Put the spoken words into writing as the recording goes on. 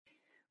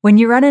When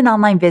you run an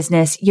online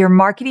business, your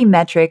marketing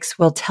metrics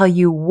will tell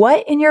you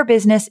what in your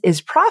business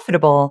is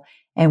profitable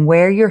and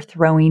where you're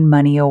throwing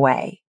money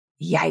away.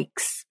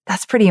 Yikes.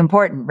 That's pretty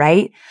important,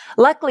 right?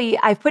 Luckily,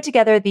 I've put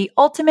together the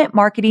Ultimate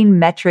Marketing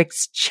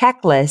Metrics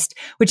Checklist,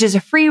 which is a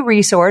free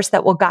resource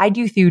that will guide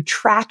you through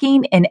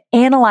tracking and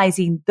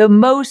analyzing the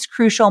most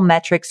crucial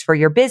metrics for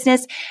your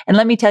business. And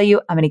let me tell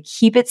you, I'm going to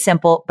keep it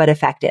simple but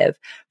effective.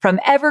 From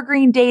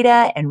evergreen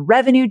data and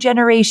revenue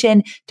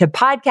generation to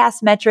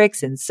podcast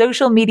metrics and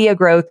social media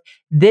growth,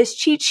 this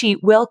cheat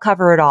sheet will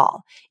cover it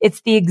all.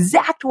 It's the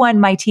exact one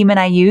my team and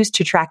I use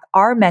to track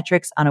our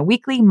metrics on a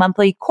weekly,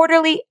 monthly,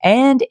 quarterly,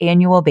 and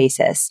annual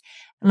basis.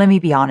 Let me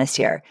be honest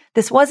here.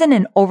 This wasn't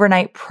an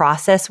overnight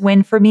process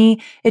win for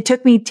me. It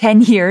took me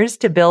 10 years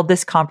to build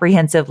this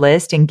comprehensive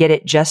list and get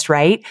it just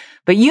right.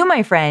 But you,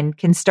 my friend,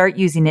 can start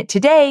using it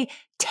today,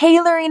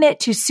 tailoring it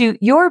to suit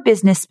your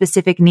business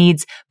specific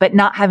needs, but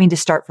not having to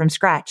start from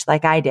scratch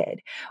like I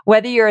did.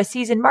 Whether you're a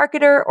seasoned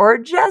marketer or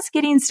just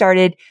getting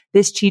started,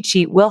 this cheat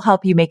sheet will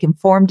help you make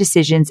informed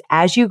decisions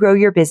as you grow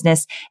your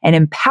business and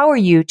empower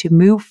you to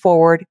move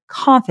forward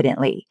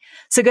confidently.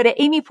 So go to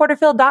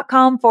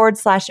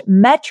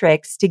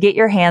amyporterfield.com/metrics to get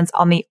your hands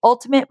on the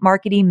Ultimate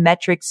Marketing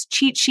Metrics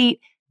cheat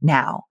sheet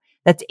now.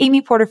 That's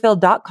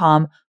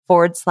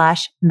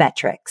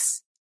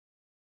amyporterfield.com/metrics.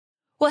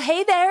 Well,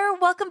 hey there.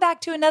 Welcome back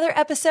to another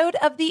episode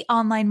of the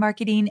Online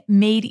Marketing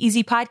Made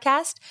Easy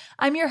podcast.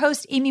 I'm your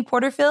host, Amy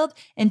Porterfield,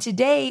 and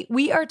today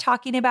we are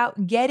talking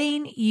about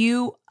getting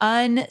you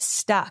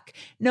unstuck.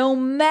 No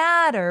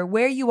matter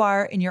where you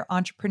are in your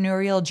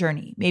entrepreneurial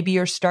journey, maybe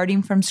you're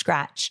starting from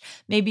scratch,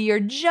 maybe you're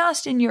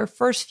just in your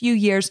first few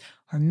years,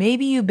 or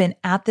maybe you've been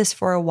at this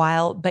for a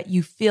while, but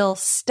you feel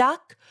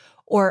stuck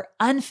or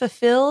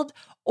unfulfilled,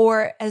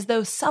 or as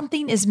though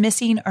something is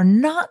missing or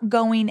not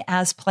going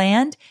as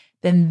planned,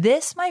 then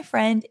this, my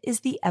friend,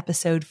 is the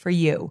episode for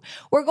you.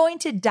 We're going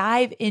to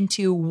dive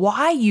into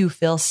why you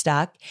feel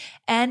stuck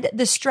and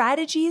the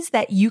strategies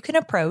that you can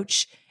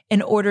approach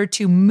in order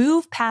to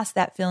move past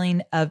that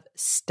feeling of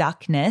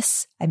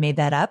stuckness. I made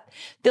that up.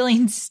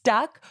 Feeling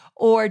stuck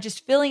or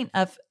just feeling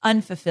of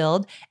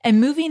unfulfilled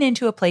and moving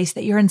into a place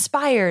that you're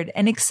inspired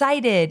and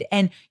excited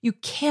and you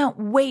can't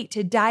wait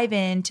to dive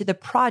into the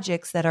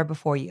projects that are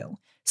before you.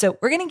 So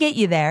we're going to get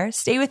you there.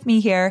 Stay with me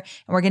here,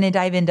 and we're going to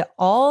dive into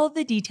all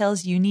the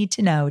details you need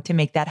to know to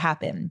make that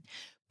happen.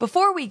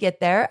 Before we get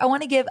there, I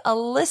want to give a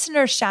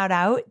listener shout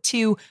out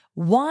to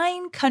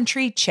Wine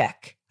Country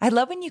Chick. I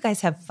love when you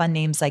guys have fun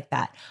names like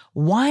that.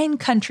 Wine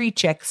Country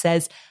Chick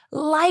says,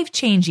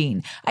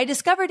 life-changing. I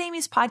discovered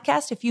Amy's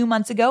podcast a few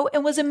months ago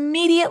and was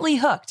immediately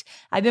hooked.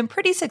 I've been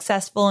pretty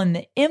successful in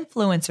the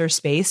influencer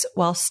space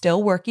while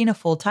still working a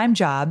full-time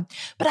job,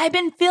 but I've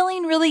been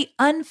feeling really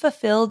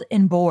unfulfilled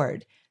and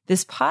bored.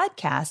 This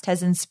podcast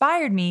has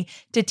inspired me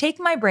to take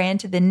my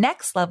brand to the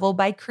next level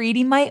by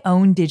creating my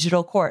own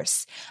digital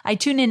course. I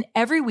tune in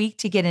every week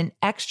to get an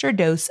extra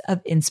dose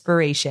of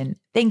inspiration.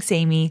 Thanks,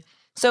 Amy.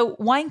 So,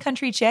 Wine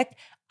Country Chick,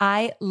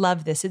 I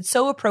love this. It's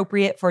so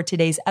appropriate for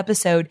today's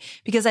episode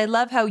because I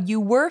love how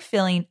you were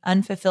feeling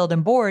unfulfilled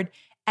and bored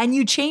and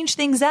you changed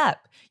things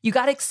up. You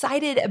got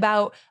excited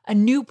about a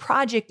new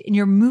project and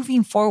you're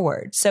moving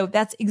forward. So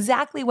that's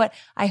exactly what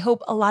I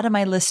hope a lot of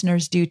my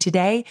listeners do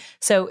today.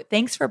 So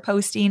thanks for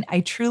posting. I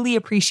truly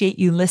appreciate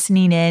you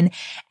listening in.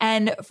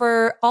 And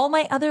for all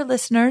my other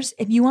listeners,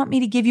 if you want me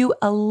to give you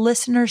a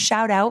listener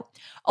shout out,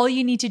 all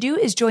you need to do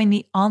is join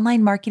the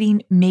Online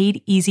Marketing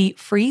Made Easy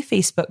free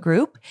Facebook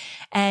group,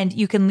 and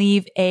you can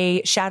leave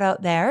a shout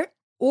out there.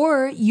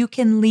 Or you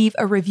can leave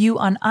a review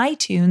on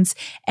iTunes,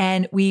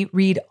 and we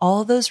read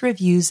all those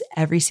reviews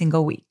every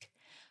single week.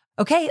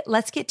 Okay,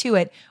 let's get to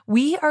it.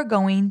 We are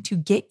going to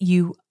get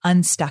you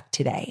unstuck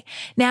today.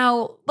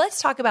 Now,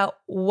 let's talk about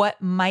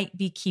what might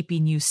be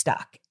keeping you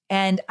stuck.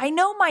 And I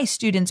know my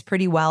students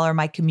pretty well, or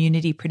my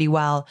community pretty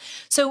well.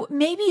 So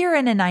maybe you're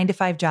in a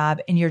 9-to-5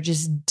 job and you're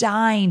just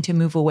dying to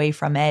move away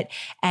from it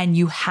and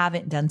you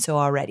haven't done so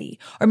already.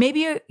 Or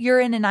maybe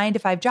you're in a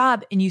 9-to-5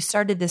 job and you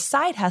started this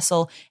side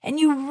hustle and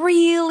you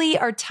really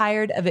are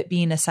tired of it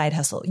being a side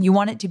hustle. You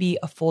want it to be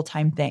a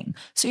full-time thing.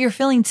 So you're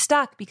feeling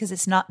stuck because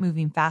it's not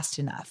moving fast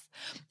enough.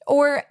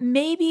 Or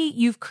maybe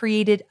you've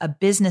created a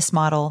business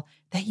model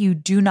that you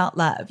do not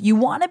love. You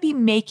want to be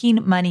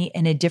making money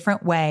in a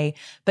different way,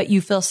 but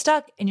you feel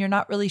stuck and you're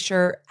not really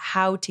sure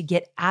how to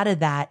get out of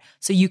that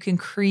so you can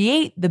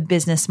create the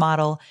business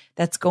model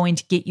that's going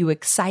to get you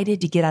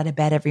excited to get out of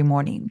bed every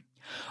morning.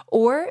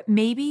 Or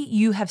maybe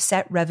you have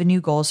set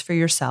revenue goals for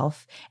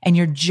yourself and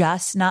you're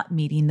just not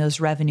meeting those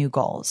revenue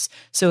goals.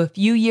 So a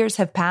few years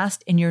have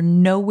passed and you're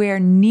nowhere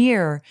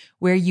near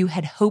where you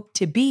had hoped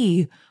to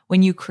be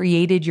when you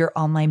created your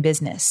online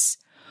business.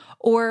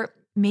 Or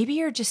maybe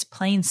you're just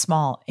playing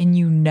small and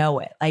you know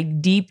it,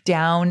 like deep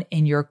down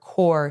in your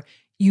core,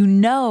 you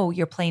know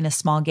you're playing a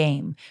small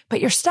game, but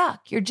you're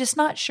stuck. You're just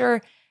not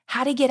sure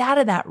how to get out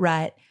of that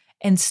rut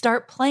and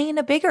start playing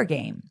a bigger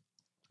game.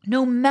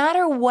 No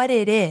matter what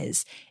it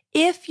is,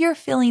 if you're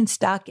feeling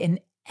stuck in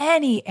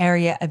any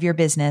area of your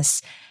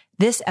business,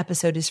 this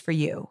episode is for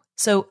you.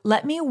 So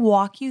let me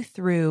walk you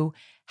through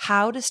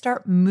how to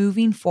start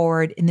moving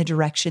forward in the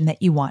direction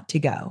that you want to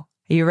go.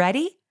 Are you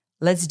ready?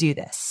 Let's do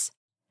this.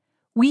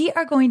 We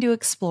are going to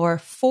explore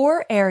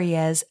 4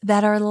 areas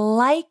that are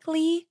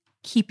likely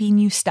keeping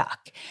you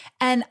stuck.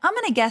 And I'm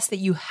going to guess that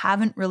you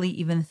haven't really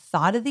even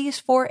thought of these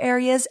 4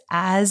 areas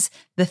as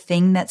the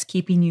thing that's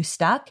keeping you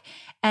stuck.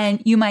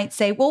 And you might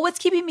say, well, what's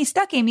keeping me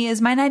stuck, Amy,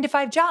 is my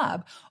 9-to-5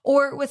 job.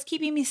 Or what's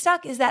keeping me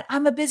stuck is that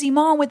I'm a busy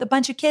mom with a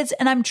bunch of kids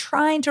and I'm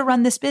trying to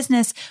run this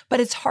business, but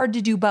it's hard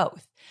to do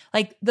both.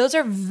 Like, those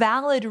are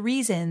valid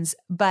reasons,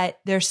 but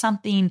there's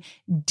something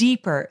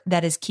deeper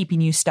that is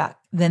keeping you stuck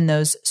than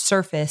those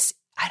surface,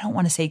 I don't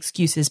want to say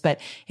excuses, but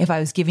if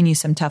I was giving you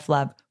some tough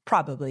love,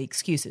 probably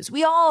excuses.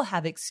 We all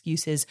have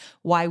excuses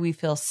why we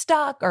feel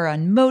stuck or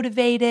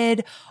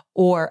unmotivated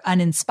or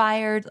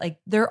uninspired. Like,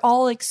 they're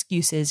all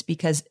excuses,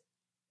 because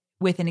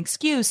with an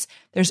excuse,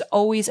 there's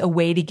always a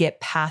way to get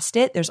past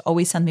it. There's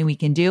always something we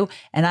can do.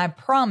 And I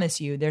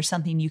promise you, there's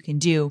something you can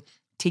do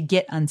to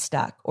get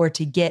unstuck or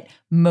to get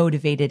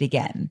motivated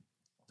again.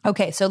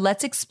 Okay, so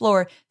let's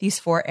explore these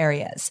 4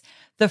 areas.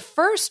 The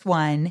first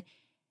one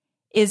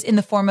is in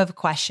the form of a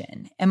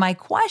question. And my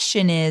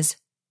question is,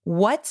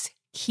 what's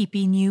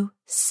keeping you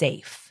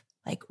safe?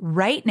 Like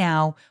right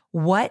now,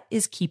 what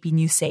is keeping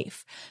you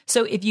safe?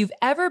 So if you've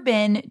ever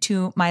been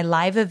to my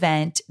live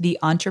event, The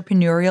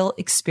Entrepreneurial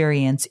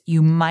Experience,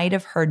 you might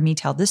have heard me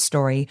tell this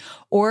story.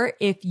 Or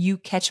if you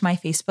catch my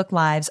Facebook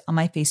Lives on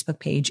my Facebook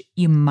page,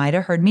 you might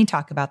have heard me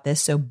talk about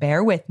this. So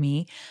bear with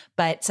me.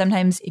 But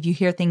sometimes if you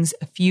hear things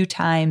a few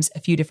times,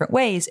 a few different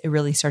ways, it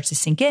really starts to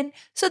sink in.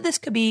 So this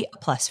could be a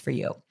plus for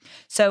you.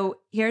 So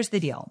here's the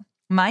deal.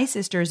 My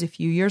sister is a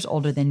few years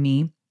older than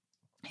me,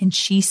 and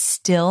she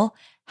still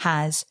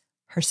has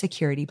her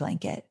security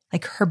blanket,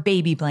 like her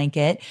baby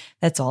blanket.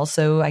 That's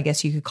also, I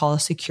guess you could call a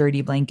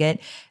security blanket,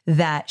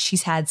 that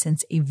she's had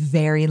since a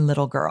very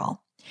little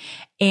girl.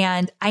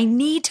 And I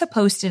need to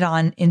post it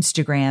on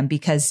Instagram,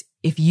 because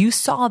if you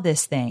saw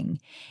this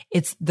thing,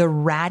 it's the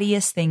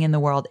rattiest thing in the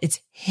world. It's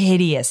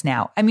hideous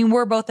now. I mean,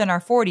 we're both in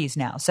our 40s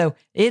now, so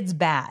it's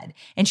bad.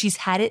 And she's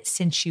had it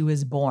since she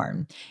was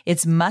born.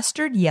 It's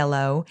mustard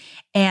yellow,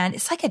 and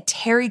it's like a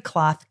terry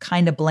cloth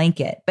kind of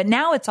blanket, but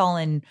now it's all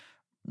in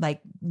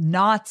like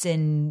knots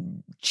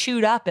and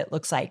chewed up, it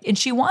looks like. And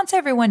she wants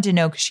everyone to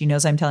know, because she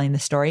knows I'm telling the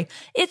story,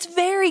 it's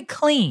very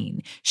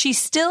clean. She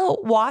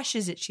still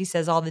washes it, she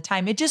says, all the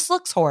time. It just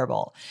looks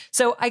horrible.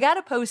 So I got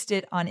to post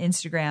it on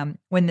Instagram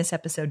when this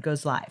episode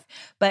goes live.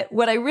 But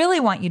what I really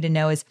want you to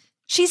know is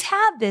she's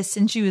had this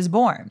since she was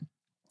born.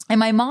 And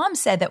my mom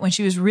said that when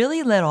she was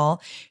really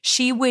little,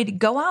 she would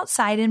go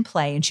outside and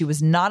play, and she was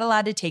not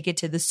allowed to take it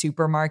to the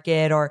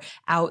supermarket or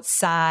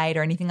outside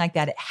or anything like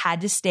that. It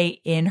had to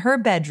stay in her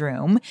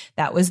bedroom.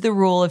 That was the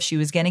rule if she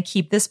was going to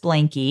keep this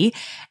blankie.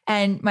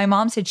 And my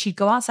mom said she'd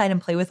go outside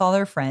and play with all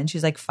her friends. She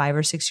was like 5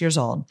 or 6 years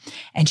old.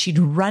 And she'd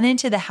run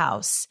into the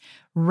house,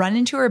 run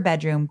into her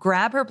bedroom,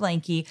 grab her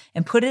blankie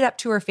and put it up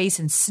to her face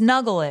and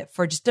snuggle it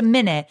for just a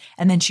minute.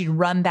 And then she'd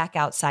run back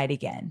outside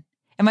again.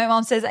 And my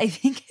mom says, I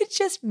think it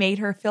just made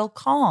her feel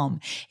calm.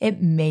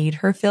 It made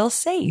her feel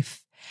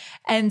safe.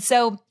 And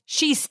so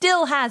she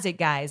still has it,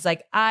 guys.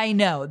 Like, I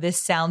know this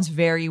sounds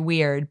very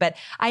weird, but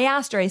I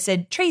asked her, I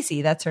said,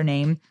 Tracy, that's her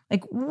name,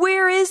 like,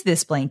 where is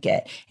this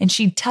blanket? And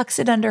she tucks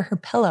it under her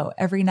pillow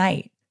every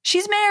night.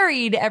 She's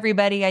married,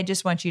 everybody. I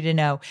just want you to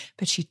know,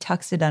 but she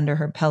tucks it under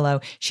her pillow.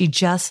 She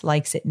just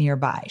likes it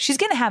nearby. She's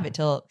going to have it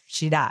till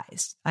she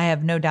dies. I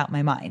have no doubt in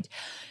my mind.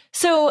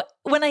 So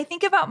when I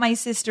think about my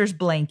sister's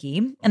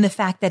blankie and the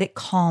fact that it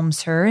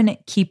calms her and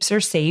it keeps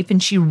her safe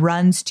and she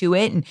runs to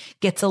it and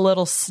gets a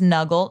little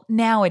snuggle.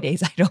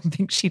 Nowadays, I don't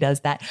think she does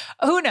that.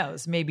 Who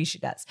knows? Maybe she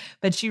does.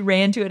 But she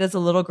ran to it as a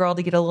little girl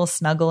to get a little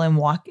snuggle and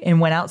walk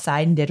and went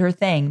outside and did her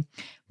thing.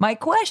 My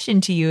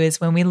question to you is,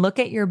 when we look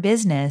at your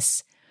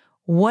business,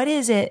 what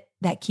is it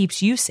that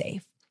keeps you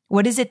safe?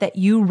 What is it that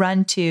you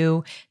run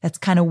to that's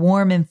kind of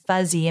warm and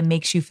fuzzy and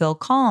makes you feel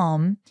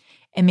calm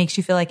and makes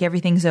you feel like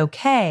everything's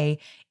okay,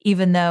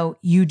 even though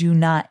you do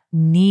not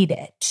need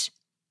it?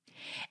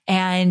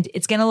 And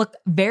it's going to look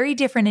very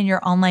different in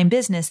your online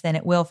business than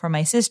it will for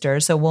my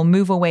sister. So we'll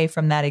move away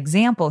from that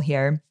example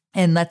here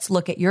and let's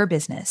look at your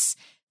business.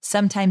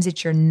 Sometimes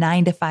it's your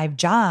 9-to-5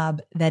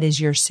 job that is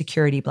your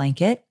security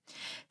blanket.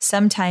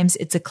 Sometimes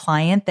it's a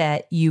client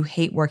that you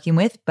hate working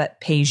with,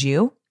 but pays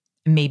you,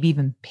 maybe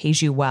even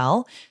pays you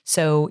well.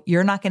 So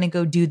you're not going to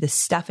go do the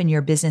stuff in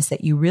your business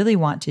that you really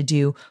want to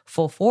do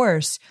full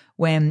force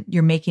when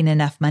you're making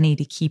enough money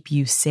to keep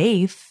you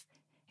safe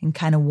and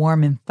kind of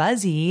warm and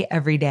fuzzy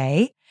every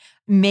day.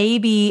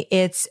 Maybe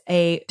it's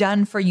a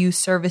done for you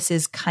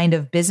services kind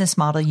of business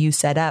model you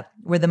set up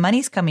where the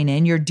money's coming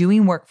in, you're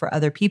doing work for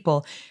other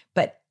people,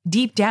 but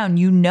deep down,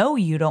 you know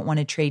you don't want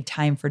to trade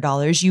time for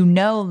dollars. You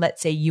know,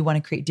 let's say you want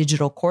to create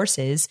digital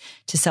courses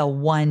to sell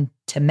one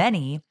to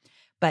many.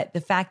 But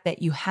the fact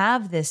that you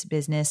have this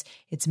business,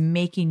 it's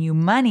making you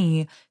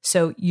money.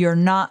 So you're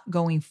not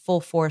going full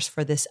force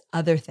for this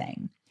other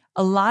thing.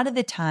 A lot of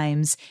the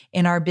times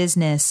in our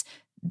business,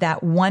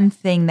 that one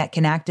thing that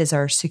can act as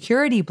our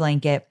security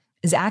blanket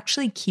is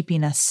actually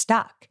keeping us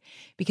stuck.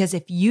 Because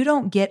if you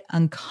don't get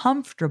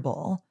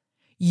uncomfortable,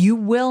 you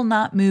will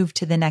not move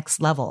to the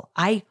next level.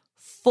 I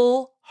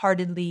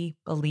full-heartedly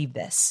believe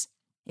this.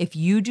 If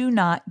you do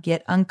not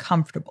get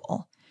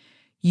uncomfortable,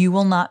 you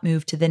will not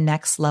move to the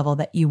next level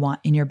that you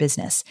want in your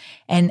business.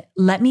 And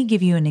let me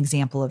give you an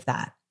example of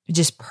that.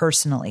 Just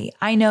personally,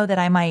 I know that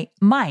I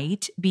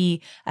might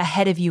be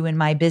ahead of you in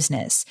my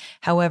business.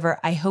 However,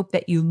 I hope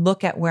that you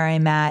look at where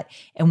I'm at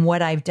and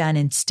what I've done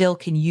and still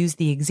can use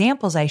the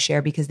examples I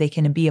share because they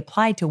can be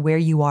applied to where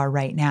you are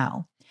right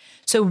now.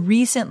 So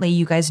recently,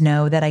 you guys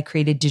know that I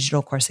created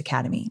Digital Course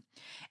Academy.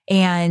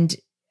 And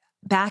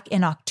back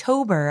in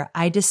October,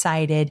 I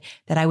decided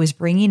that I was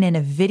bringing in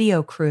a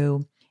video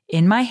crew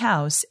in my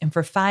house, and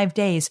for 5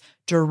 days,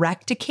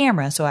 direct to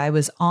camera. So I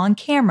was on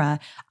camera.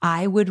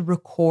 I would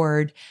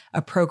record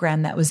a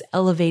program that was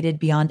elevated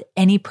beyond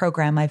any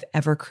program I've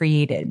ever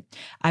created.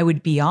 I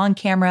would be on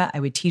camera. I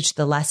would teach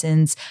the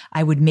lessons.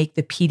 I would make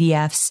the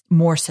PDFs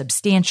more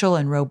substantial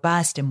and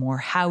robust and more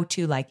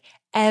how-to, like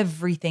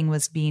everything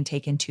was being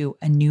taken to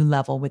a new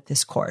level with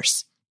this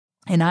course.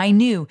 And I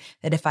knew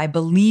that if I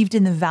believed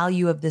in the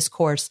value of this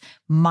course,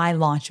 my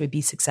launch would be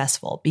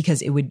successful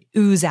because it would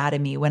ooze out of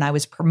me when I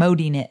was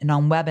promoting it and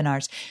on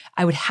webinars.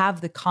 I would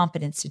have the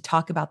confidence to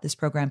talk about this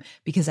program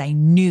because I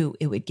knew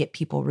it would get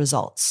people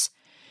results.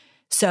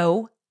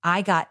 So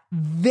I got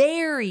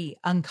very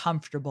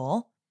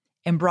uncomfortable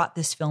and brought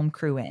this film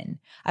crew in.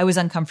 I was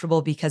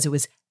uncomfortable because it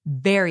was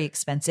very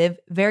expensive,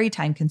 very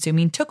time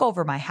consuming, took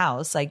over my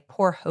house. Like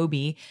poor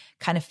Hobie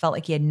kind of felt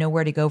like he had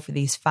nowhere to go for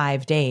these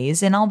 5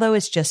 days. And although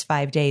it's just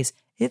 5 days,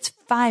 it's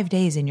 5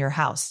 days in your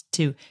house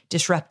to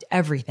disrupt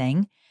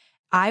everything.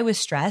 I was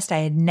stressed. I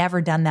had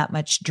never done that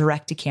much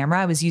direct to camera.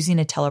 I was using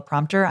a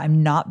teleprompter.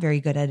 I'm not very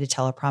good at a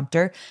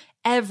teleprompter.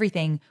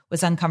 Everything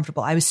was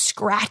uncomfortable. I was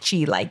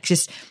scratchy, like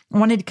just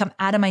wanted to come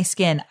out of my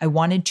skin. I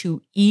wanted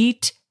to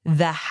eat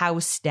the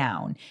house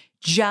down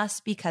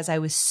just because I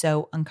was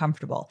so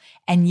uncomfortable.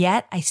 And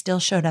yet I still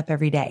showed up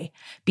every day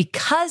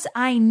because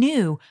I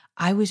knew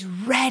I was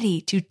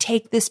ready to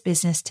take this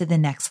business to the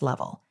next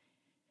level.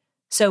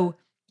 So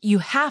you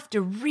have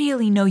to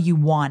really know you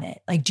want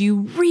it. Like, do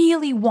you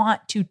really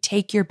want to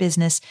take your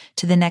business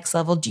to the next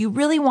level? Do you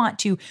really want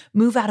to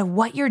move out of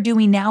what you're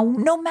doing now,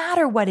 no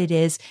matter what it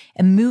is,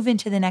 and move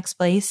into the next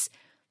place?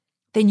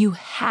 Then you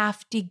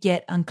have to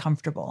get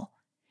uncomfortable.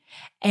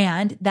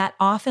 And that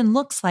often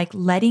looks like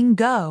letting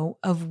go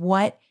of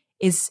what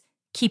is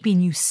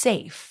keeping you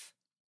safe.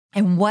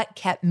 And what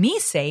kept me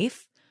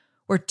safe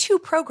were 2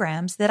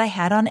 programs that I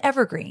had on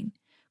Evergreen.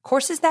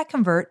 Courses that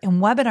convert and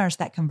webinars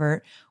that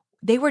convert.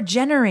 They were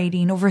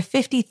generating over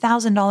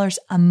 $50,000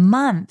 a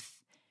month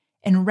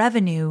in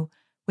revenue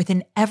with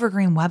an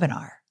Evergreen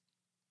webinar.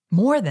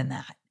 More than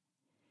that.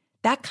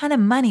 That kind of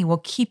money will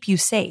keep you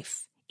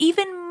safe.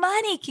 Even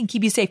money can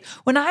keep you safe.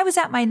 When I was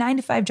at my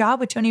 9-to-5 job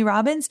with Tony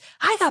Robbins,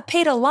 I got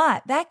paid a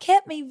lot. That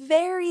kept me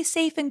very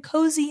safe and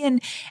cozy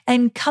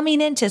and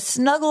coming in to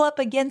snuggle up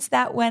against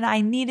that when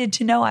I needed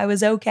to know I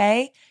was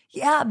okay.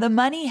 Yeah, the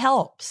money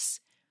helps.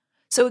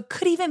 So it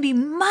could even be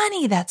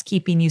money that's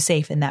keeping you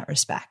safe in that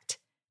respect.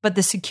 But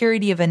the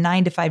security of a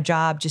 9-to-5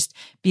 job, just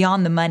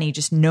beyond the money,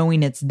 just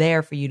knowing it's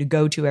there for you to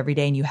go to every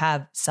day and you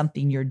have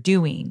something you're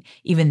doing,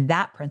 even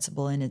that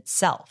principle in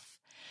itself.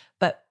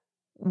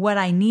 What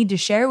I need to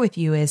share with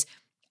you is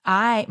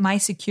my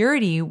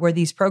security were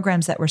these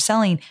programs that were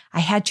selling. I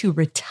had to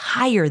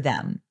retire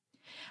them.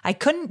 I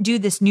couldn't do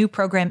this new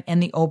program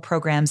and the old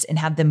programs and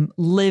have them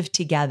live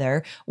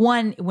together.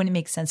 1, it wouldn't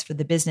make sense for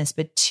the business,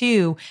 but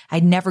 2,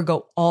 I'd never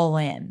go all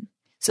in.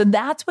 So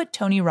that's what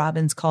Tony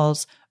Robbins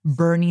calls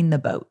burning the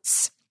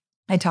boats.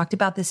 I talked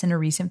about this in a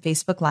recent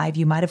Facebook Live.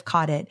 You might have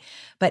caught it,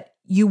 but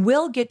you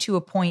will get to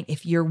a point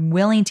if you're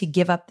willing to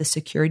give up the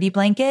security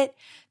blanket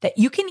that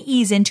you can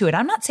ease into it.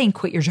 I'm not saying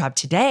quit your job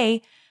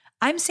today.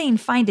 I'm saying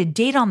find a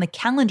date on the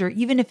calendar,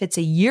 even if it's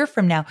a year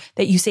from now,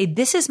 that you say,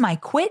 this is my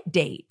quit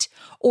date,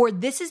 or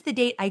this is the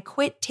date I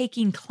quit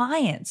taking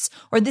clients,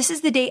 or this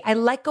is the date I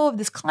let go of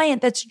this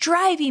client that's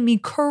driving me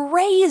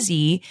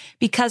crazy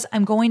because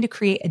I'm going to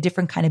create a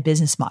different kind of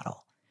business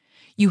model.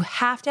 You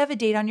have to have a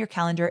date on your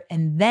calendar,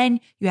 and then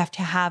you have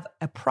to have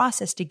a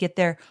process to get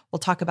there. We'll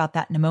talk about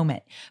that in a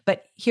moment.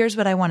 But here's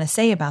what I want to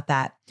say about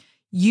that.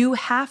 You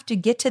have to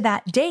get to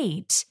that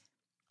date,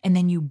 and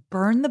then you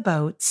burn the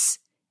boats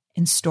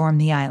and storm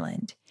the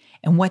island.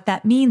 And what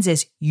that means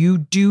is you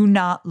do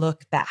not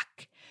look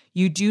back.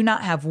 You do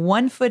not have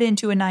 1 foot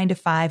into a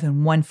 9-to-5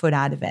 and 1 foot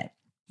out of it.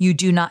 You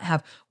do not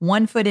have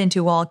 1 foot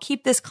into, well, I'll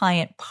keep this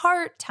client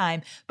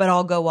part-time, but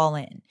I'll go all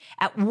in.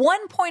 At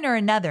one point or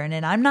another,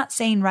 and I'm not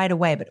saying right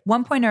away, but at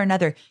one point or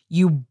another,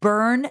 you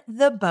burn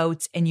the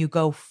boats and you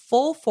go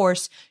full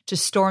force to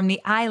storm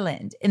the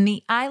island. And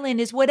the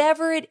island is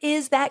whatever it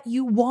is that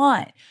you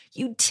want.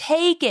 You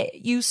take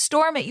it, you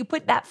storm it, you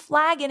put that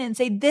flag in and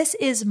say, this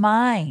is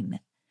mine.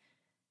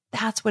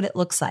 That's what it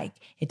looks like.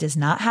 It does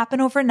not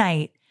happen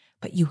overnight,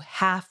 but you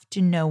have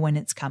to know when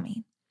it's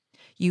coming.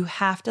 You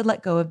have to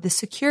let go of the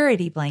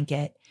security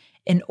blanket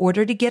in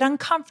order to get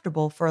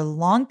uncomfortable for a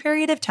long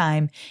period of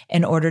time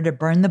in order to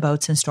burn the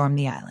boats and storm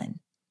the island.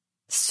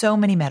 So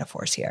many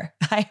metaphors here.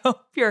 I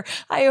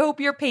hope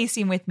you're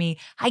pacing with me.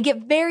 I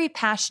get very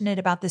passionate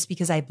about this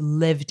because I've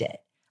lived it.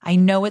 I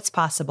know it's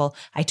possible.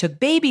 I took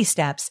baby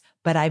steps,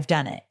 but I've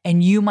done it.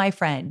 And you, my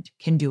friend,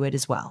 can do it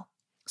as well.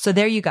 So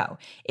there you go.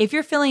 If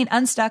you're feeling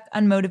unstuck,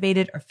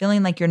 unmotivated, or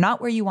feeling like you're not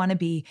where you want to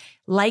be,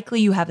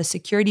 likely you have a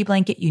security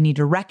blanket you need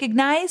to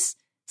recognize,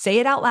 say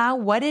it out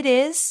loud what it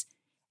is,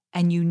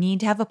 and you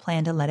need to have a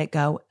plan to let it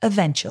go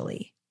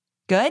eventually.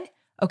 Good?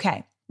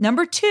 Okay.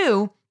 Number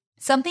 2,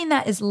 something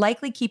that is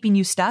likely keeping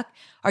you stuck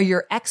are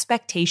your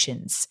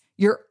expectations,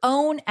 your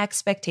own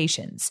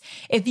expectations.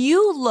 If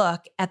you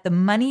look at the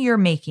money you're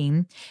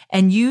making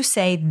and you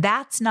say,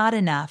 that's not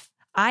enough,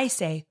 I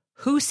say,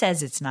 who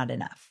says it's not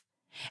enough?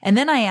 And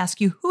then I ask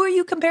you, who are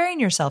you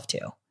comparing yourself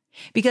to?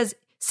 Because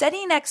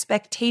setting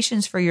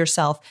expectations for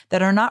yourself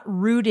that are not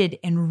rooted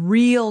in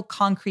real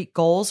concrete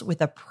goals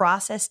with a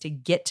process to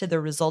get to the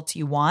results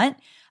you want,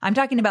 I'm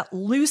talking about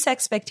loose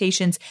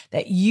expectations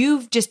that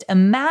you've just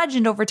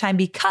imagined over time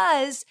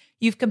because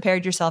you've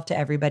compared yourself to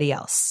everybody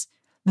else.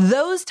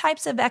 Those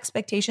types of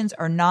expectations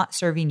are not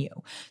serving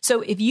you.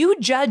 So if you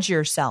judge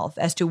yourself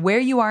as to where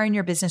you are in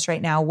your business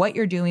right now, what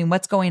you're doing,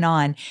 what's going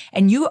on,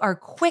 and you are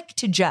quick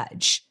to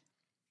judge,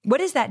 what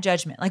is that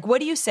judgment? Like, what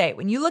do you say?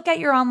 When you look at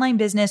your online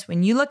business,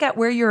 when you look at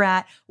where you're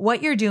at,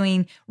 what you're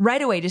doing,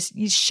 right away, just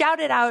you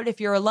shout it out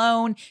if you're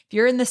alone, if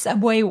you're in the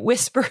subway,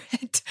 whisper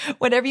it,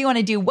 whatever you want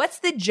to do. What's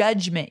the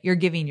judgment you're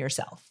giving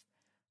yourself?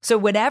 So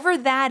whatever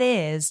that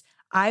is,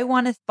 I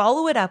want to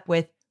follow it up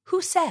with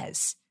who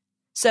says?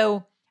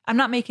 So I'm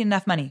not making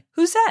enough money.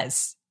 Who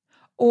says?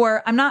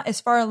 Or I'm not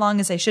as far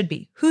along as I should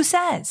be. Who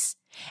says?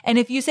 And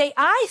if you say,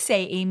 I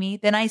say, Amy,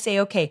 then I say,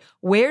 okay,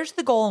 where's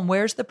the goal and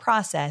where's the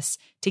process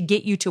to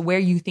get you to where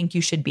you think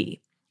you should be?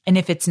 And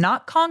if it's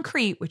not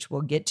concrete, which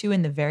we'll get to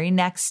in the very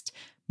next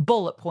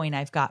bullet point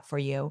I've got for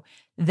you,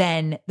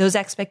 then those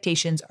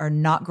expectations are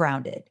not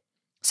grounded.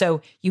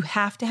 So you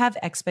have to have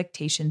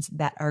expectations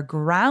that are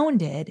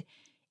grounded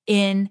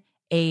in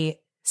a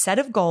set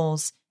of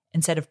goals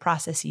and set of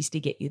processes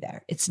to get you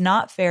there. It's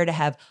not fair to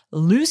have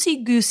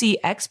loosey-goosey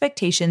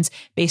expectations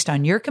based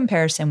on your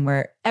comparison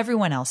where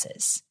everyone else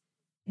is.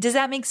 Does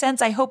that make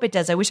sense? I hope it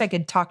does. I wish I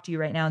could talk to you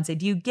right now and say,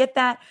 do you get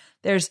that?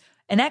 There's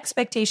an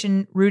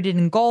expectation rooted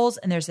in goals,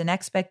 and there's an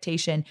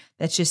expectation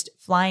that's just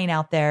flying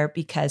out there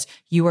because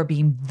you are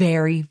being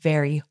very,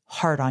 very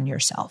hard on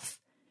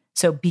yourself.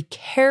 So be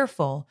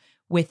careful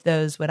with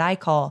those, what I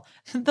call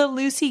the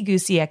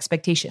loosey-goosey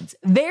expectations.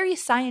 Very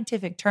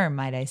scientific term,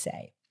 might I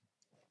say.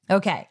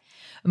 Okay,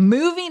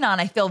 moving on.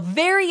 I feel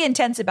very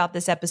intense about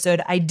this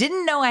episode. I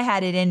didn't know I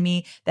had it in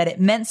me, that it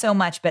meant so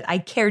much, but I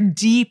care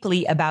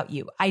deeply about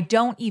you. I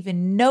don't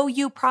even know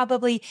you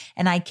probably,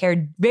 and I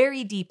care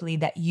very deeply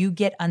that you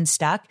get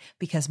unstuck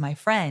because, my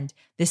friend,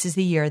 this is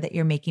the year that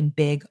you're making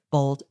big,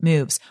 bold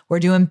moves. We're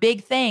doing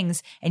big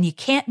things, and you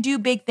can't do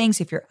big things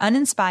if you're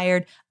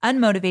uninspired,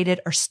 unmotivated,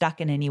 or stuck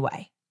in any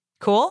way.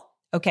 Cool?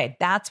 Okay,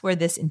 that's where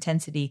this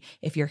intensity,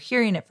 if you're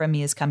hearing it from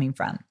me, is coming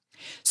from.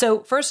 So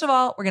first of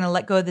all, we're going to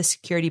let go of the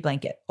security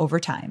blanket over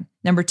time.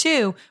 Number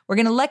 2, we're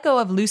going to let go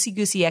of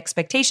loosey-goosey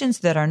expectations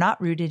that are not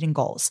rooted in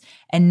goals.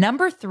 And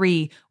number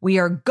 3, we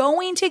are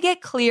going to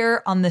get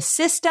clear on the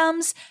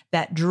systems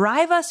that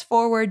drive us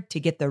forward to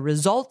get the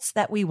results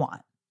that we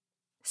want.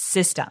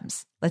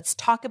 Systems. Let's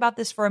talk about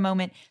this for a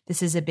moment.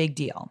 This is a big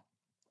deal.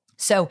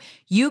 So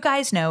you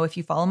guys know, if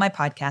you follow my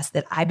podcast,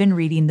 that I've been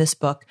reading this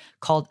book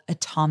called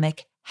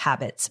Atomic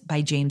Habits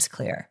by James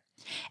Clear.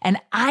 And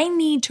I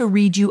need to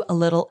read you a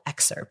little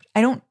excerpt.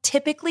 I don't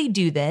typically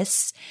do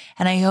this,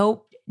 and I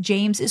hope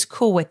James is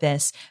cool with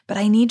this, but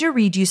I need to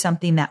read you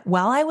something that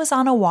while I was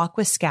on a walk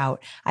with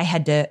Scout, I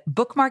had to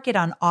bookmark it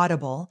on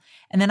Audible,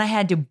 and then I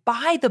had to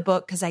buy the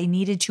book because I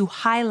needed to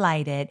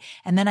highlight it,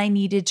 and then I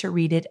needed to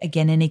read it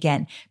again and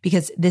again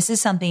because this is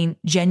something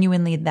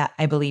genuinely that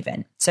I believe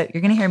in. So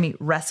you're going to hear me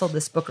wrestle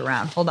this book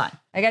around. Hold on.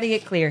 I got to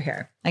get clear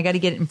here. I got to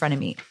get it in front of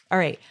me. All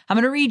right. I'm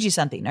going to read you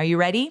something. Are you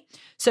ready?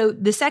 So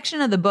the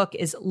section of the book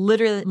is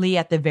literally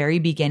at the very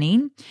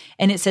beginning,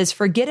 and it says,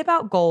 forget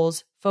about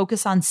goals,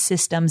 focus on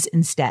systems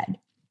instead.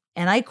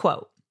 And I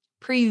quote,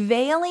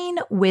 prevailing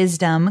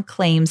wisdom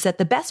claims that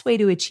the best way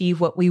to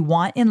achieve what we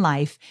want in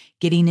life,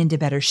 getting into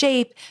better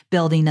shape,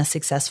 building a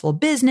successful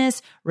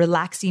business,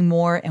 relaxing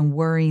more and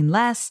worrying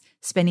less,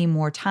 spending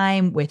more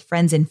time with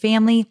friends and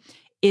family,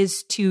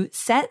 is to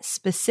set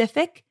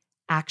specific,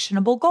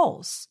 actionable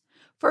goals.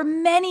 For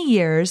many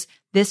years,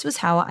 this was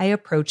how I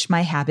approached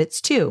my habits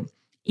too.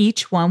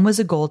 Each one was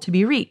a goal to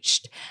be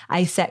reached.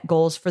 I set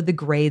goals for the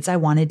grades I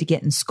wanted to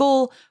get in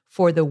school,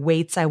 for the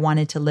weights I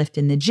wanted to lift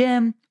in the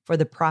gym, for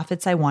the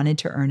profits I wanted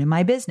to earn in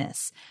my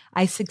business.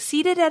 I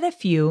succeeded at a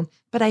few,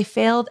 but I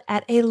failed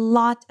at a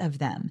lot of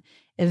them.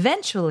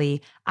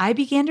 Eventually, I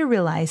began to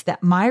realize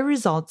that my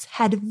results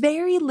had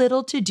very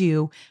little to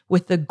do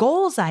with the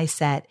goals I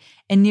set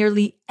and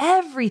nearly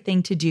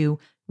everything to do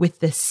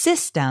with the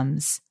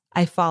systems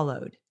I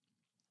followed.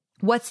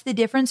 What's the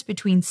difference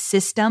between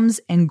systems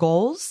and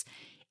goals?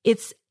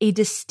 It's a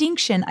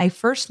distinction I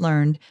first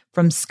learned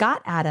from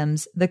Scott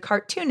Adams, the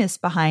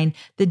cartoonist behind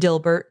the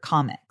Dilbert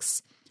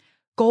comics.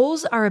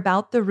 Goals are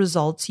about the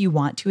results you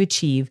want to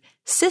achieve.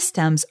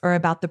 Systems are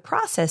about the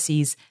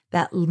processes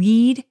that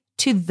lead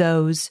to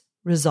those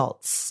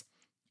results.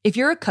 If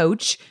you're a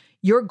coach,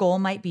 your goal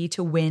might be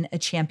to win a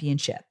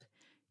championship.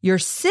 Your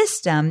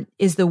system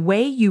is the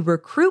way you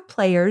recruit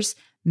players,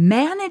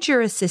 manage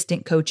your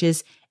assistant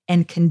coaches,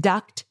 and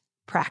conduct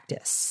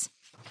practice.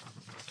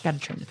 Got to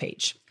turn the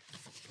page.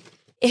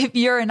 If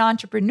you're an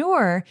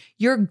entrepreneur,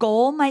 your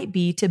goal might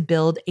be to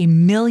build $1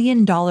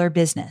 million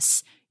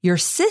business. Your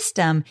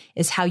system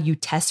is how you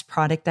test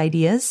product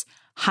ideas,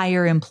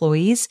 hire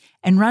employees,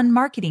 and run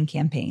marketing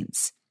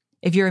campaigns.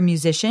 If you're a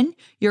musician,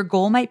 your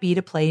goal might be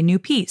to play a new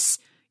piece.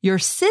 Your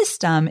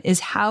system is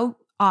how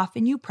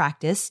often you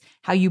practice,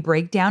 how you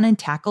break down and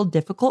tackle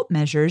difficult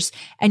measures,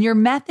 and your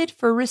method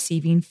for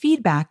receiving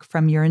feedback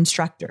from your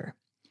instructor.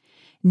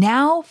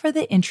 Now for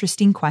the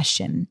interesting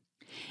question.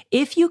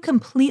 If you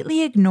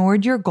completely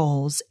ignored your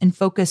goals and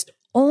focused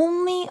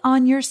only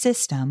on your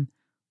system,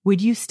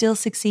 would you still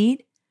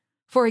succeed?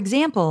 For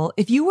example,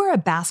 if you were a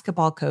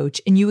basketball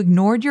coach and you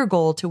ignored your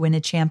goal to win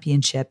a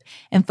championship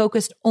and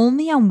focused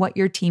only on what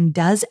your team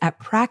does at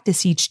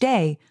practice each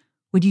day,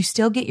 would you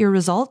still get your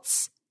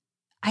results?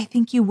 I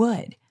think you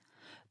would.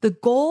 The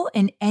goal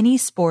in any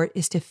sport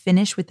is to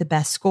finish with the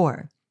best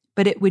score,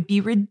 but it would be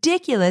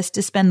ridiculous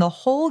to spend the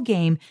whole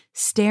game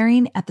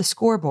staring at the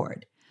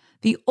scoreboard.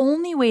 The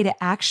only way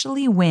to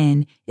actually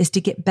win is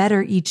to get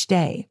better each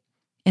day.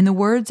 In the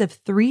words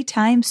of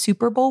 3-time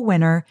Super Bowl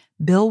winner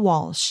Bill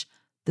Walsh,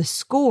 the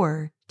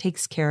score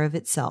takes care of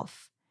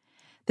itself.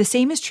 The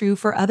same is true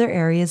for other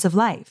areas of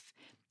life.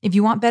 If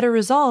you want better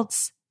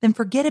results, then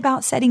forget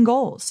about setting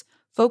goals.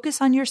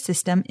 Focus on your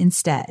system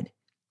instead.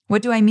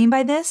 What do I mean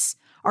by this?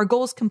 Are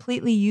goals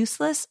completely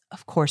useless?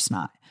 Of course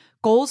not.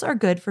 Goals are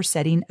good for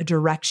setting a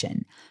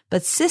direction,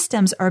 but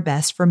systems are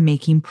best for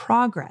making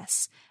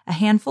progress. A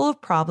handful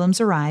of problems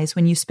arise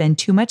when you spend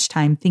too much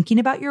time thinking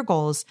about your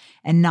goals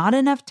and not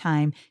enough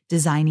time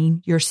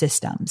designing your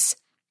systems.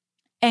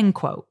 End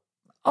quote.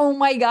 Oh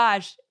my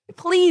gosh.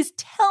 Please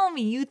tell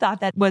me you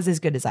thought that was as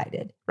good as I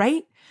did,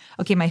 right?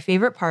 Okay, my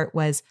favorite part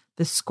was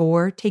the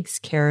score takes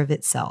care of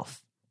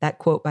itself. That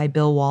quote by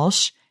Bill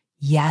Walsh.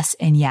 Yes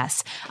and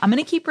yes. I'm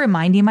going to keep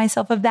reminding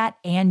myself of that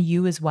and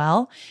you as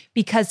well,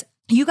 because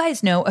you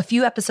guys know a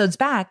few episodes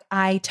back,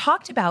 I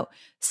talked about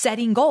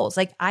setting goals.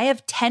 Like I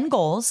have 10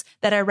 goals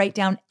that I write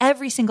down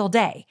every single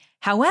day.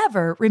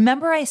 However,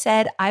 remember I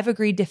said I've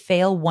agreed to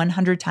fail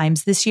 100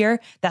 times this year.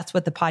 That's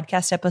what the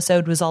podcast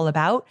episode was all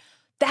about.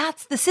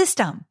 That's the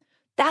system.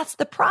 That's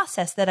the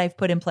process that I've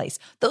put in place.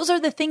 Those are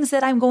the things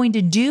that I'm going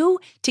to do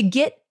to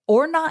get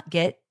or not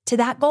get to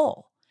that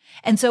goal.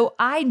 And so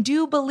I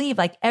do believe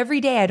like every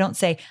day I don't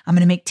say, I'm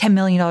going to make $10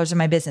 million in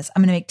my business.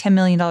 I'm going to make $10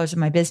 million in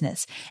my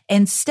business.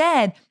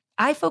 Instead,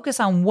 I focus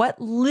on what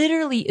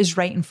literally is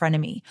right in front of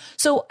me.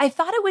 So I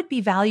thought it would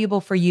be valuable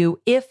for you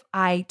if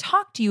I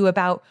talk to you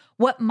about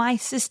what my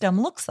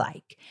system looks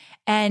like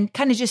and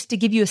kind of just to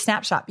give you a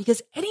snapshot,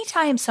 because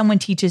anytime someone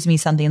teaches me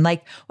something,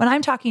 like when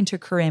I'm talking to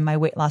Corinne, my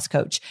weight loss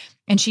coach,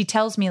 and she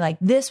tells me like,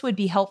 this would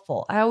be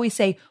helpful, I always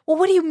say, well,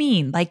 what do you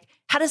mean? Like,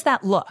 how does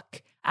that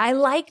look? I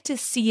like to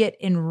see it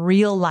in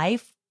real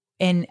life.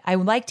 And I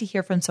would like to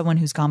hear from someone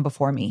who's gone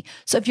before me.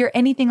 So if you're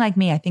anything like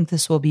me, I think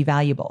this will be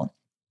valuable.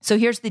 So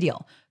here's the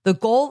deal. The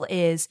goal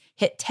is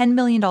hit $10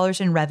 million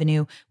in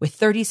revenue with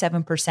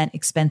 37%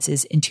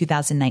 expenses in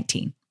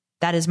 2019.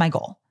 That is my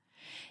goal.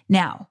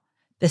 Now,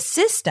 the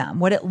system,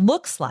 what it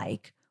looks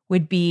like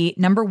would be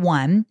number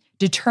one,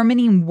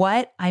 determining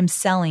what I'm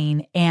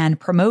selling and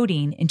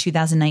promoting in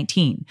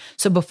 2019.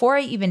 So before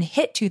I even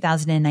hit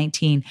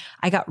 2019,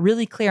 I got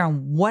really clear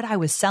on what I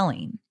was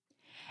selling.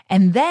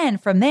 And then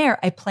from there,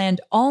 I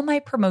planned all my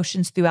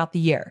promotions throughout the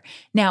year.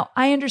 Now,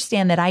 I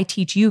understand that I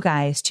teach you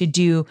guys to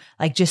do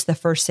like just the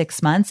first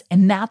 6 months,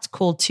 and that's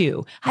cool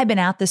too. I've been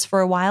at this for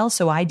a while,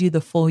 so I do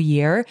the full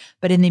year.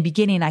 But in the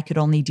beginning, I could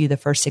only do the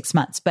first 6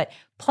 months. But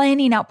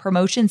planning out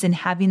promotions and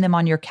having them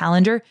on your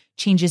calendar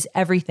changes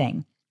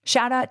everything.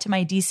 Shout out to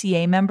my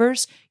DCA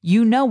members.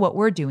 You know what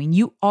we're doing.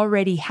 You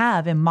already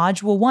have in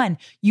Module 1,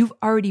 you've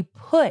already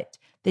put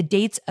the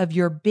dates of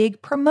your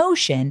big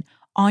promotion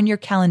on your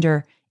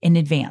calendar in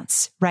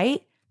advance,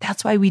 right?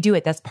 That's why we do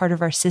it. That's part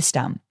of our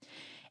system.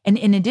 And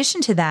in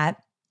addition to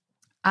that,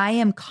 I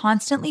am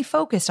constantly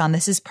focused on,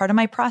 this is part of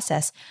my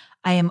process,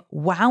 I am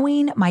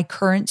wowing my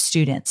current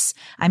students.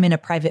 I'm in a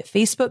private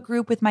Facebook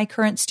group with my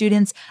current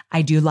students.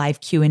 I do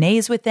live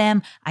Q&As with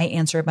them. I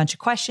answer a bunch of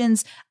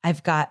questions.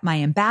 I've got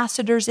my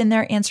ambassadors in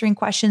there answering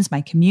questions,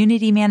 my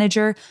community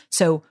manager.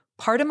 So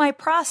part of my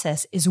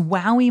process is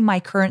wowing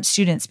my current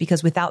students,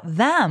 because without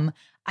them,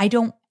 I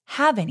don't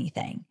have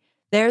anything.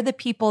 They're the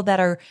people that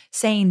are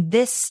saying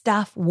this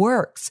stuff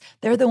works.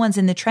 They're the ones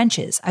in the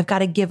trenches. I've got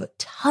to give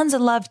tons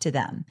of love to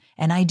them.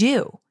 And I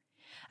do.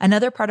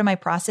 Another part of my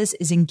process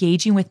is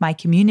engaging with my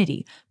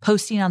community,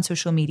 posting on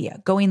social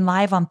media, going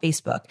live on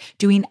Facebook,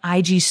 doing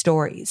IG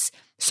stories.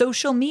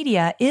 Social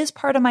media is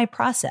part of my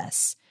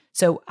process.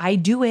 So I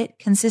do it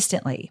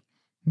consistently.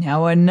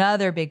 Now,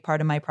 another big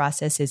part of my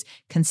process is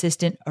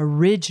consistent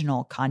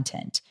original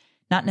content.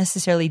 not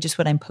necessarily just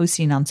what I'm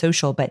posting on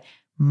social, but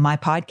my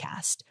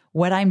podcast,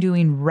 what I'm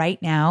doing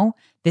right now.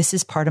 This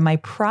is part of my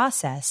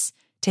process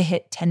to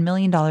hit $10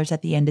 million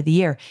at the end of the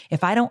year.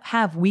 If I don't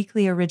have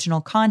weekly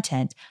original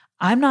content,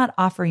 I'm not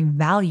offering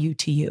value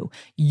to you.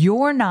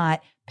 You're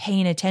not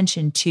paying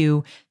attention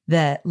to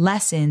the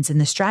lessons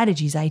and the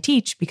strategies I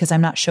teach because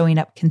I'm not showing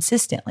up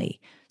consistently.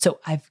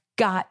 So I've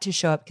got to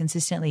show up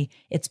consistently.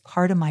 It's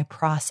part of my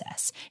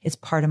process. It's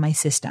part of my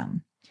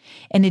system.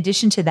 In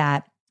addition to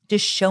that,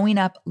 just showing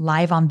up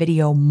live on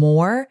video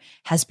more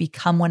has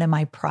become one of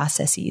my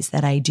processes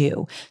that I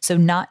do. So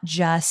not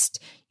just,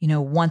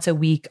 once a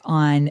week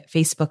on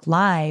Facebook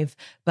Live,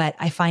 but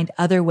I find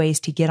other ways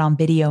to get on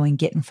video and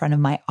get in front of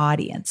my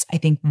audience. I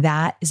think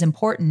that is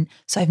important.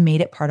 So I've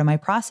made it part of my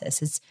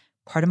process. It's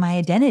part of my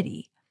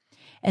identity.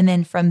 And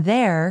then from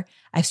there,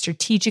 I've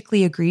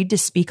strategically agreed to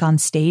speak on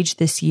stage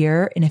this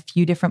year in a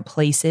few different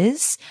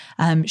places.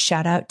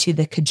 Shout out to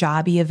the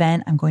Kajabi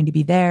event. I'm going to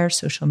be there.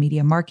 Social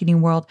Media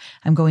Marketing World.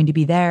 I'm going to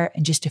be there,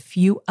 and just a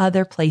few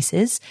other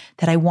places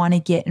that I want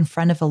to get in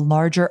front of a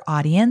larger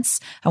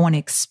audience. I want to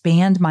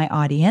expand my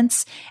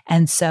audience.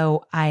 And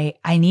so I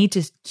need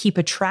to keep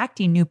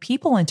attracting new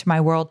people into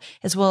my world,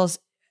 as well as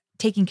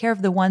taking care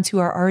of the ones who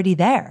are already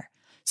there.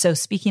 So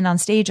speaking on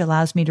stage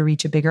allows me to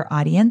reach a bigger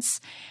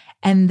audience.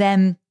 And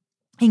then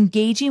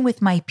engaging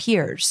with my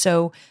peers.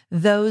 So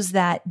those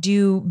that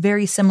do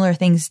very similar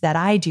things that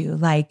I do,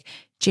 like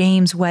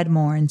James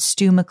Wedmore and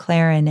Stu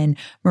McLaren and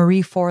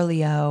Marie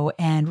Forleo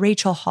and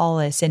Rachel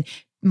Hollis and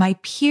my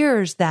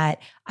peers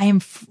that I am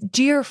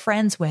dear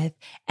friends with,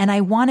 and I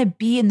want to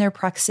be in their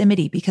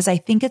proximity because I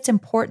think it's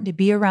important to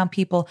be around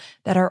people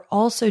that are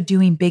also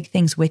doing big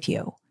things with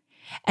you.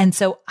 And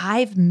so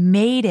I've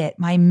made it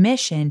my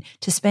mission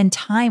to spend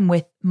time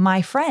with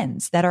my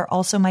friends that are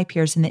also my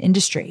peers in the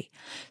industry.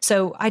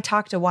 So I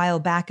talked a while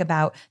back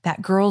about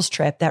that girls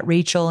trip that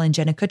Rachel and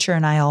Jenna Kutcher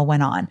and I all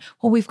went on.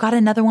 Well, we've got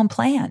another one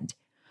planned.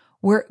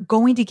 We're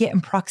going to get in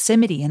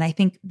proximity. And I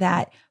think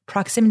that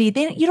proximity,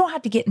 you don't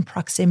have to get in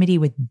proximity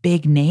with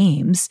big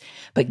names,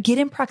 but get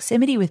in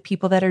proximity with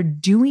people that are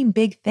doing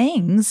big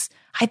things.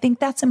 I think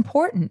that's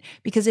important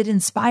because it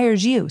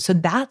inspires you. So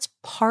that's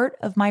part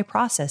of my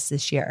process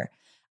this year.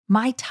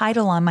 My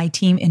title on my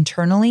team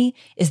internally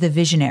is the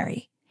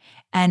visionary.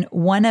 And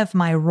one of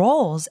my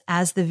roles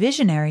as the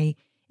visionary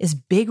is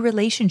big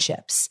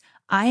relationships.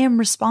 I am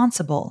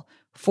responsible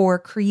for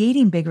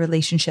creating big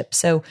relationships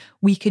so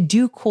we could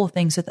do cool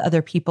things with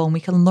other people and we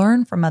can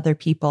learn from other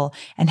people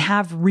and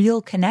have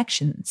real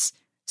connections.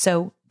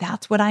 So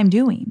that's what I'm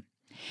doing.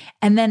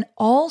 And then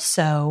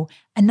also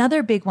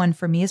another big one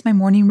for me is my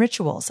morning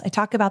rituals. I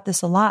talk about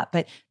this a lot,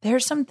 but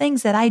there's some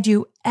things that I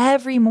do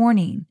every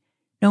morning,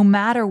 no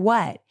matter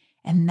what.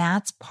 And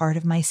that's part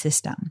of my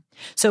system.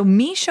 So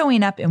me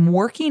showing up and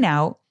working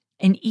out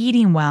and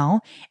eating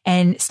well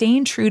and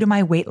staying true to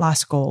my weight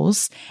loss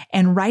goals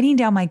and writing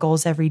down my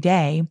goals every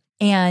day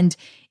and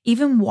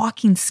even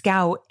walking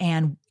Scout.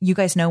 And you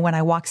guys know when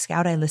I walk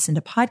Scout, I listen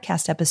to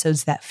podcast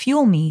episodes that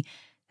fuel me.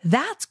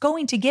 That's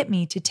going to get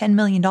me to $10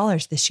 million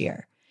this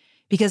year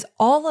because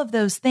all of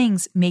those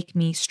things make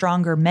me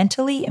stronger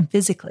mentally and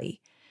physically.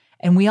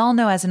 And we all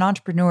know as an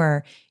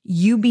entrepreneur,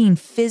 you being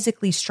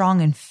physically strong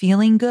and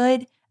feeling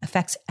good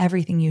affects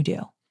everything you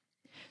do.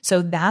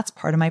 So that's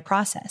part of my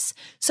process.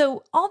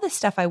 So all this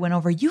stuff I went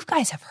over, you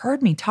guys have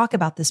heard me talk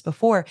about this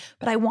before,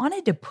 but I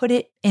wanted to put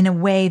it in a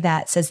way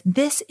that says,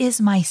 this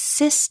is my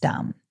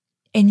system.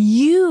 And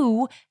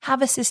you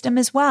have a system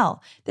as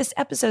well. This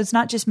episode's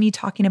not just me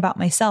talking about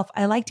myself.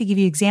 I like to give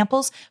you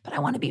examples, but I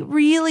want to be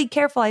really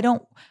careful.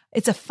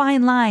 It's a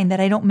fine line that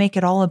I don't make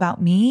it all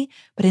about me,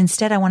 but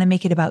instead I want to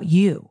make it about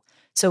you.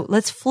 So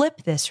let's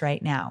flip this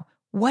right now.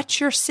 What's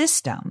your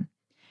system?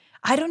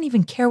 I don't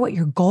even care what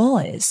your goal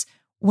is.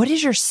 What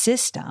is your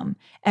system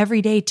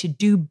every day to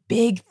do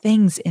big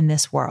things in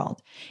this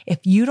world? If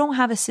you don't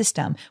have a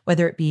system,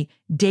 whether it be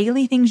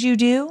daily things you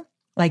do,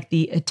 like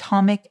the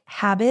atomic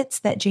habits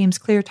that James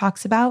Clear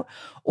talks about,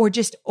 or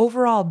just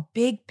overall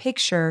big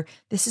picture,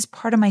 this is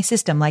part of my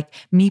system, like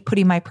me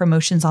putting my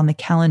promotions on the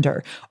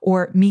calendar,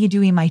 or me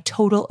doing my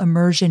total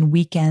immersion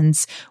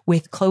weekends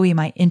with Chloe,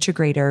 my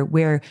integrator,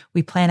 where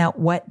we plan out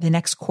what the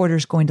next quarter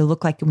is going to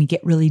look like and we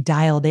get really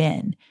dialed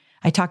in.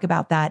 I talk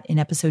about that in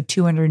episode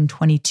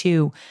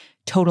 222,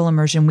 Total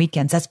Immersion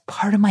Weekends. That's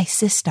part of my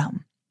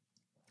system.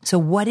 So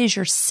what does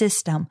your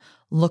system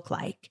look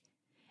like?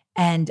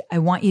 And I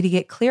want you to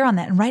get clear on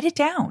that and write it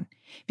down,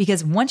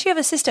 because once you have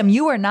a system,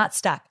 you are not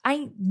stuck.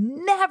 I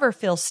never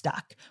feel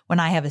stuck when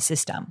I have a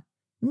system.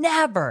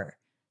 Never.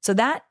 So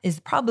that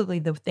is probably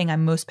the thing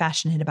I'm most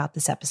passionate about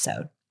this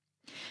episode.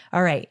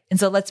 All right. And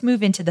so let's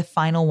move into the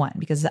final one,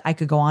 because I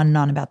could go on and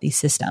on about these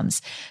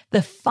systems.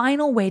 The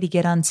final way to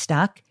get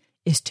unstuck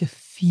is to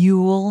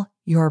fuel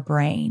your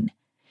brain.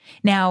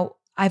 Now,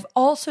 I've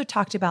also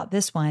talked about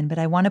this one, but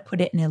I want to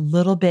put it in a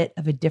little bit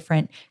of a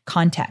different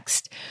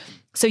context.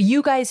 So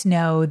you guys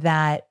know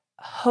that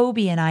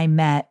Hobie and I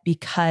met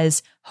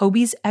because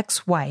Hobie's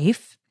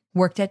ex-wife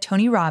worked at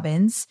Tony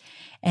Robbins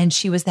and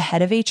she was the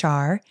head of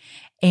HR.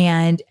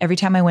 And every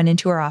time I went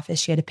into her office,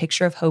 she had a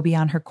picture of Hobie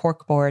on her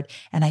corkboard.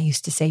 And I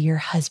used to say, your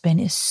husband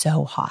is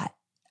so hot.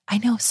 I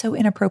know, so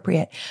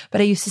inappropriate,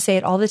 but I used to say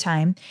it all the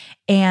time.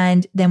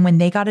 And then when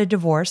they got a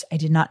divorce, I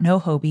did not know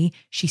Hobie.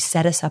 She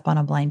set us up on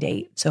a blind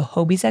date. So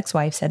Hobie's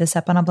ex-wife set us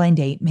up on a blind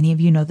date. Many of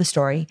you know the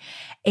story.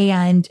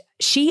 And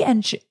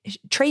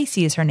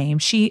Tracy is her name.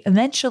 She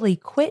eventually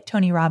quit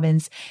Tony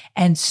Robbins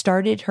and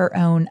started her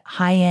own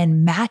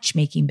high-end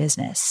matchmaking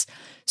business.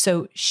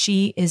 So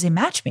she is a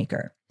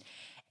matchmaker.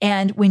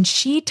 And when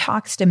she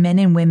talks to men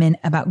and women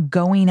about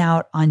going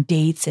out on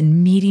dates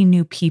and meeting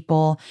new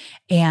people,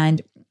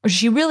 and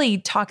she really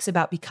talks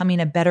about becoming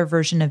a better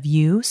version of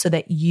you so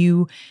that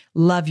you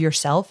love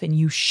yourself and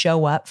you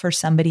show up for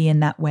somebody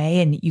in that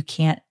way. And you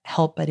can't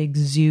help but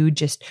exude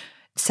just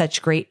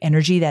such great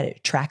energy that it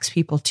attracts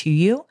people to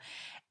you.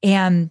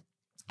 And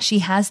she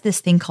has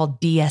this thing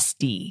called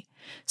DSD.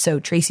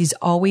 So Tracy's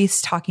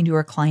always talking to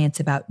her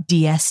clients about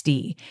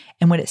DSD.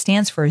 And what it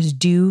stands for is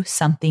do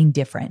something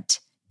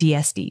different.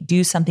 DSD,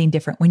 do something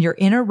different. When you're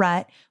in a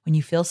rut, when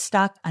you feel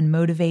stuck,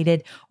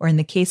 unmotivated, or in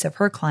the case of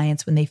her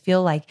clients, when they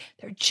feel like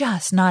they're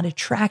just not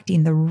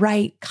attracting the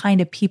right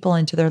kind of people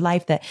into their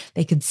life that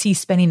they could see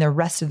spending the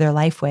rest of their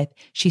life with,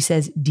 she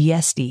says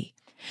DSD.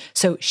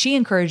 So she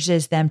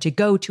encourages them to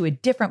go to a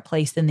different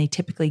place than they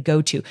typically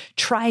go to,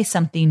 try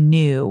something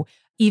new,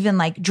 even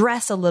like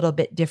dress a little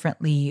bit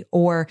differently,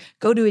 or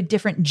go to a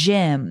different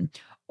gym,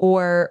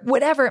 or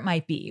whatever it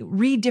might be,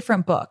 read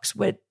different books,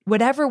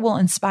 whatever will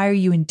inspire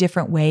you in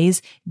different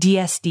ways,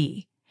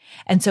 DSD.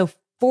 And so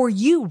for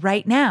you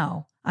right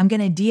now, I'm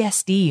going to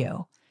DSD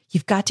you.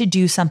 You've got to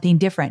do something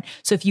different.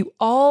 So if you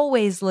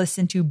always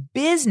listen to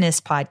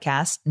business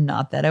podcasts,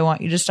 not that I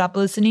want you to stop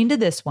listening to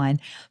this one,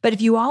 but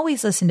if you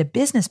always listen to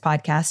business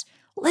podcasts,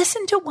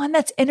 listen to one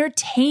that's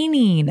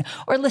entertaining,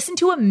 or listen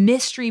to a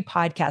mystery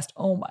podcast.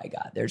 Oh my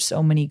God, there's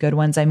so many good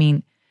ones. I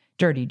mean,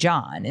 Dirty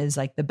John is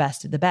like the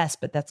best of the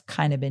best, but that's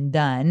kind of been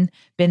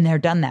there,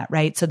 done that,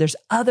 right? So there's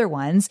other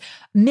ones,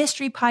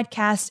 mystery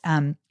podcasts,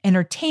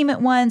 entertainment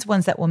ones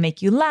that will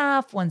make you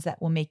laugh, ones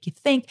that will make you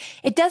think.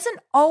 It doesn't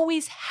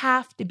always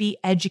have to be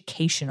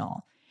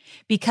educational,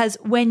 because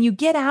when you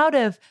get out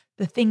of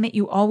the thing that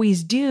you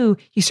always do,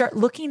 you start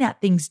looking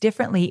at things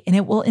differently, and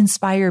it will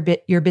inspire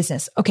your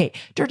business. Okay,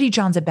 Dirty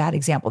John's a bad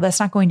example. That's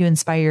not going to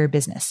inspire your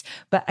business,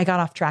 but I got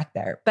off track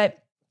there. But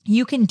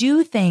you can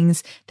do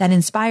things that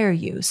inspire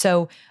you.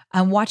 So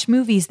watch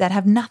movies that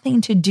have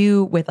nothing to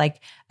do with like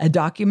a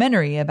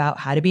documentary about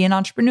how to be an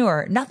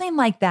entrepreneur, nothing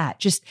like that.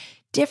 Just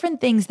different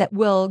things that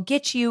will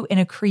get you in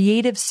a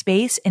creative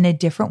space in a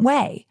different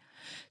way.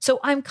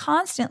 So I'm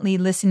constantly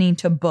listening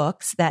to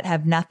books that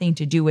have nothing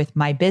to do with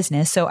my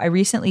business. So I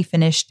recently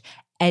finished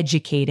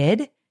Educated.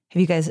 Have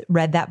you guys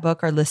read that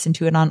book or listened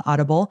to it on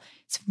Audible?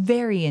 It's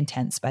very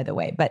intense, by the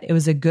way, but it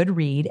was a good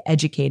read,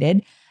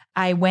 Educated.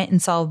 I went and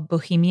saw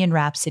Bohemian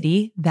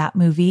Rhapsody. That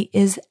movie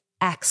is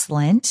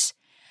excellent.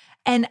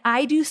 And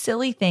I do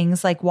silly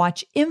things like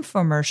watch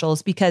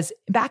infomercials, because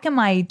back in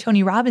my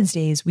Tony Robbins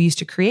days, we used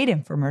to create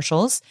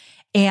infomercials.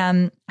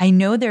 And I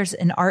know there's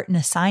an art and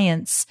a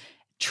science,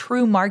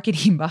 true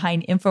marketing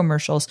behind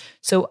infomercials.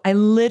 So I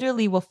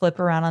literally will flip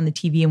around on the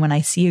TV, and when I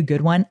see a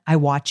good one, I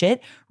watch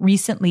it.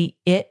 Recently,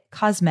 It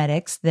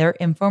Cosmetics, their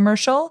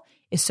infomercial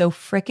is so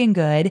freaking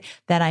good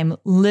that I'm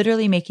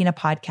literally making a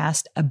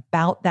podcast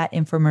about that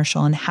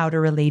infomercial and how to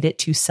relate it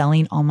to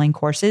selling online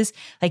courses.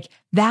 Like,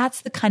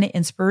 that's the kind of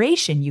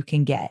inspiration you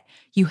can get.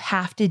 You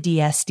have to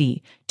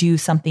DSD, do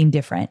something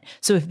different.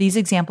 So if these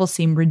examples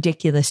seem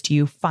ridiculous to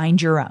you,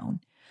 find your own.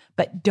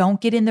 But don't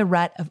get in the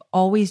rut of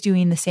always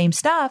doing the same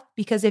stuff,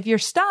 because if you're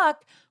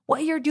stuck,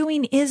 what you're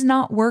doing is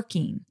not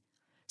working.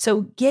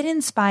 So get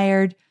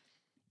inspired.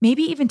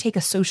 Maybe even take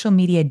a social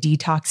media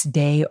detox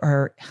day,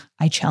 or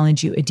I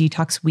challenge you, a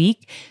detox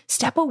week.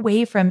 Step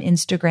away from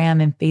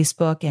Instagram and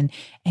Facebook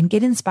and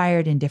get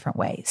inspired in different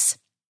ways.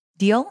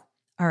 Deal?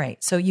 All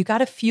right. So you got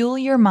to fuel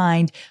your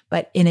mind,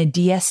 but in a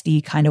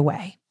DSD kind of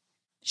way.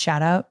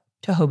 Shout out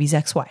to Hobie's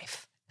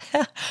ex-wife.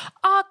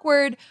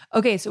 Awkward.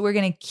 Okay. So we're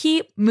going to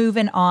keep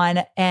moving on.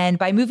 And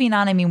by moving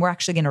on, I mean, we're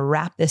actually going to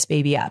wrap this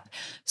baby up.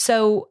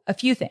 So a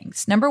few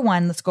things. Number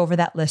one, let's go over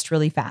that list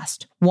really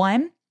fast.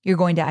 One, you're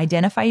going to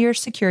identify your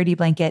security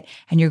blanket,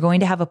 and you're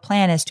going to have a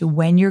plan as to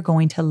when you're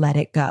going to let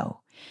it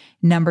go.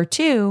 Number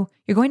two,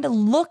 you're going to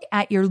look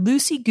at your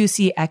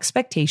loosey-goosey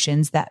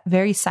expectations, that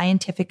very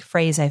scientific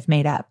phrase I've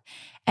made up,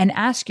 and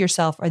ask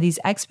yourself, are these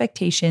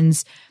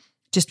expectations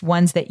just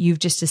ones that you've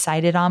just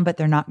decided on, but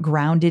they're not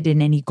grounded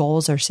in any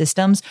goals or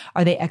systems?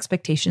 Are they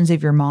expectations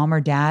of your mom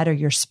or dad or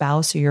your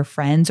spouse or your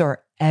friends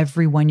or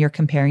everyone you're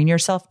comparing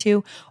yourself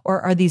to?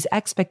 Or are these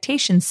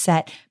expectations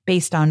set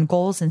based on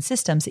goals and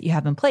systems that you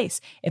have in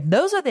place? If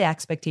those are the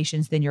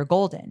expectations, then you're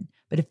golden.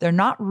 But if they're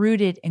not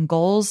rooted in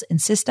goals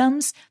and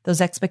systems,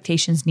 those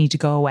expectations need to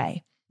go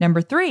away.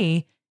 Number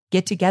three,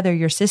 get together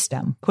your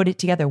system, put it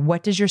together.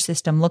 What does your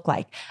system look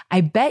like?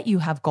 I bet you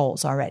have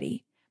goals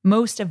already.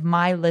 Most of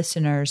my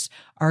listeners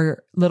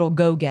are little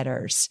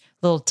go-getters,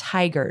 little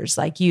tigers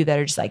like you that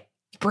are just like,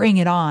 bring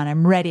it on.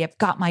 I'm ready. I've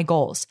got my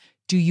goals.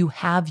 Do you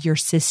have your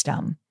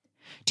system?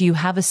 Do you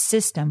have a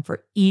system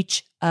for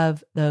each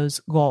of those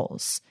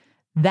goals?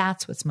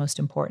 That's what's most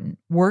important.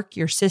 Work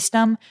your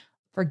system.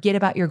 Forget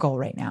about your goal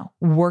right now.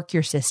 Work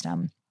your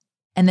system.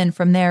 And then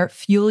from there,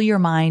 fuel your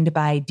mind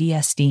by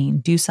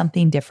DSDing. Do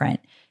something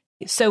different.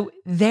 So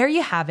there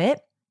you have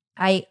it.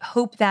 I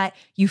hope that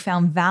you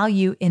found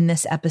value in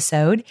this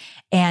episode,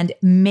 and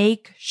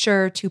make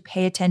sure to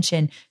pay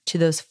attention to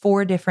those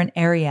 4 different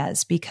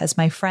areas, because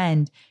my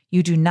friend,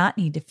 you do not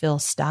need to feel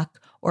stuck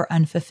or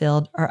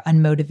unfulfilled or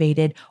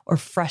unmotivated or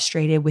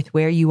frustrated with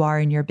where you are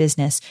in your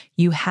business.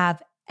 You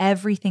have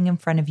everything in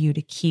front of you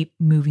to keep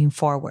moving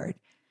forward.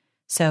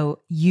 So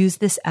use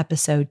this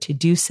episode to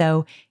do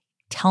so.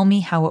 Tell me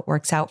how it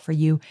works out for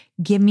you.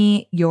 Give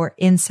me your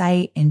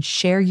insight and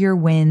share your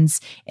wins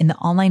in the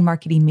Online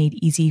Marketing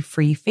Made Easy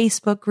free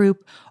Facebook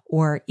group,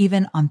 or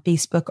even on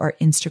Facebook or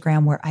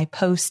Instagram where I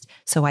post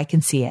so I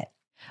can see it.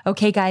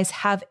 Okay, guys,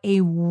 have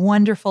a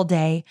wonderful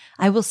day.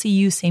 I will see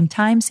you same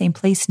time, same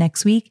place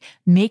next week.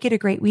 Make it a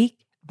great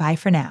week. Bye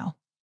for now.